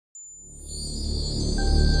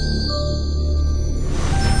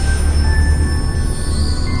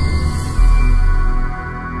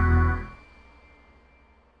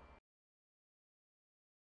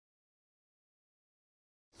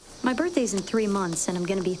My birthday's in 3 months, and I'm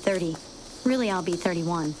gonna be 30. Really, I'll be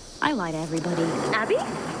 31. I lie to everybody. Abby?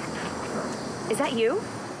 Is that you?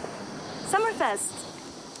 Summerfest.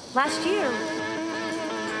 Last year.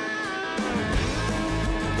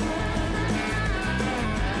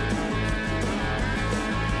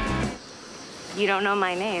 You don't know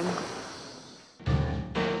my name.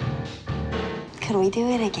 Could we do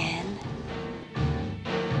it again?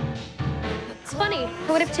 It's funny.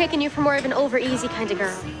 I would have taken you for more of an over-easy kind of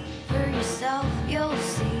girl. For yourself, you'll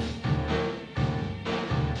see.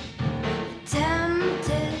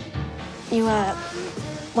 Tempted. You,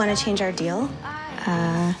 want to change our deal?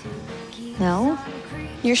 No?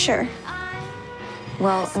 You're sure?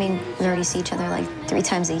 Well, I mean, we already see each other like 3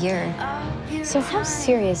 times a year. So how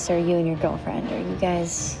serious are you and your girlfriend? Are you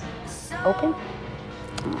guys open?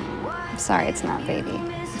 I'm sorry, it's not, baby.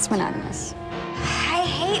 It's monogamous. I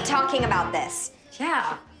hate talking about this.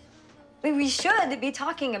 Yeah. We should be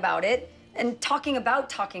talking about it and talking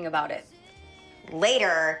about it.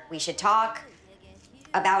 Later, we should talk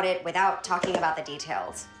about it without talking about the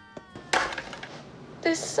details.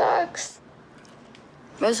 This sucks.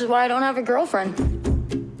 This is why I don't have a girlfriend.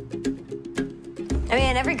 I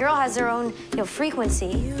mean, every girl has their own,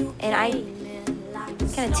 frequency, and I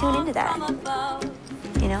kind of tune into that,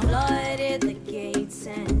 Flooded the gates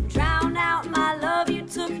and drowned out my love. You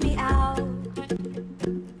took me out.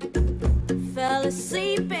 Fell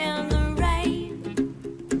asleep in the rain.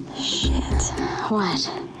 Shit. What?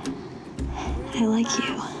 I like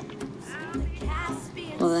you.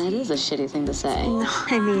 Well, that is a shitty thing to say. No,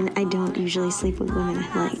 I mean, I don't usually sleep with women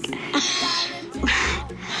I like.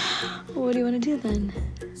 What do you want to do then?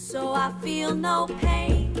 So I feel no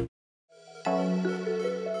pain.